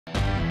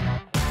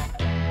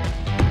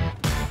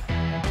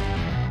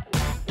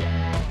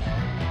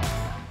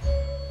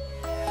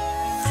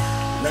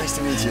Nice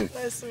to meet you.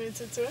 Nice to meet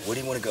you too. Where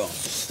do you want to go?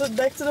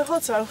 Back to the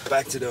hotel.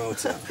 Back to the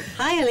hotel.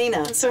 Hi,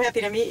 Elina. So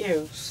happy to meet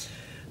you.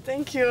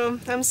 Thank you.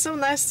 I'm so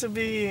nice to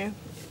be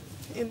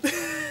in,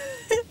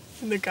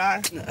 in the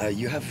car.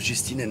 You have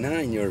Justina Na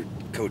in your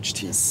coach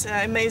team. It's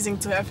amazing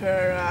to have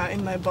her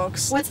in my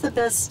box. What's the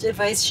best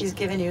advice she's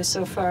given you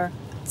so far?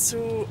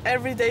 To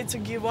every day to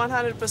give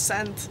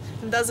 100%.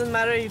 It doesn't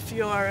matter if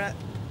you're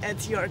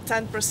at your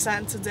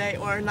 10% today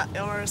or not,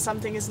 or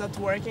something is not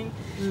working.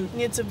 You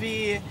need to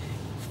be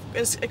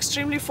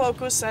extremely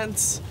focused and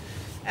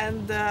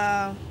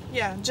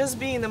yeah, just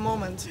be in the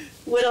moment.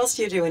 What else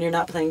do you do when you're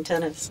not playing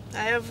tennis?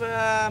 I have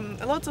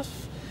a lot of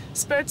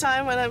spare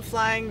time when I'm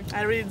flying.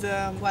 I read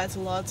quite a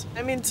lot.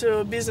 I'm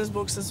into business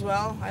books as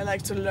well. I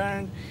like to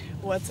learn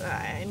what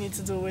I need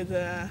to do with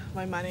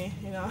my money,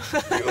 you know.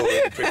 You're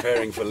already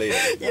preparing for later.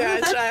 Yeah,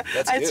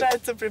 I try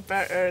to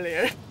prepare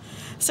earlier.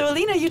 So,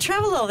 Elina, you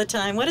travel all the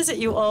time. What is it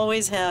you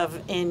always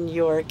have in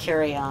your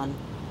carry-on?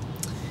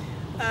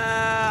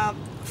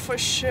 For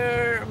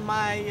sure,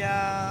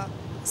 my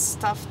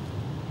stuffed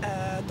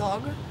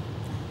dog.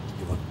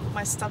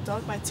 My stuffed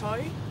dog, my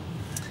toy.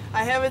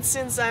 I have it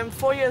since I'm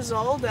 4 years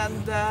old,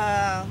 and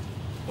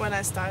when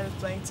I started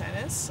playing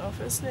tennis,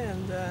 obviously,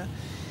 and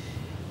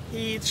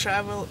he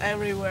traveled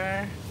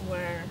everywhere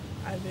where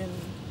I've been.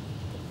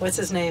 What's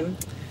his name?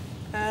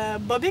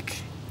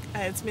 Bobik.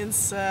 It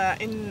means,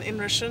 in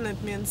Russian,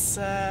 it means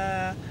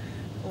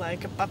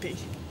like a puppy.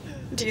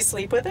 Do you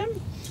sleep with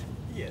him?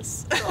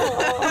 Yes.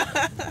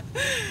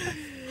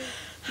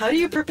 How do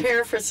you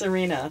prepare for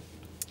Serena?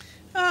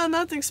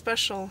 Nothing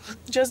special.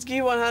 Just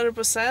give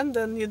 100%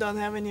 and you don't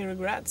have any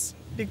regrets.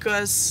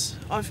 Because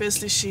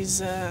obviously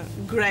she's a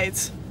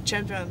great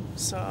champion,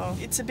 so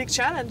it's a big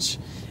challenge.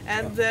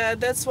 And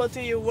that's what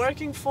you're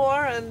working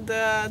for, and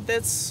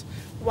that's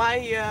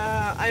why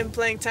I'm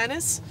playing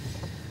tennis.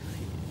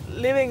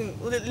 Living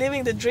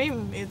the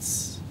dream,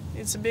 it's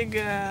a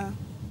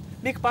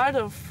big part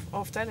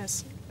of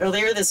tennis.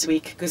 Earlier this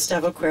week,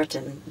 Gustavo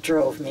Kuerten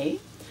drove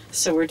me,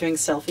 so we're doing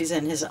selfies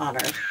in his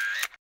honor.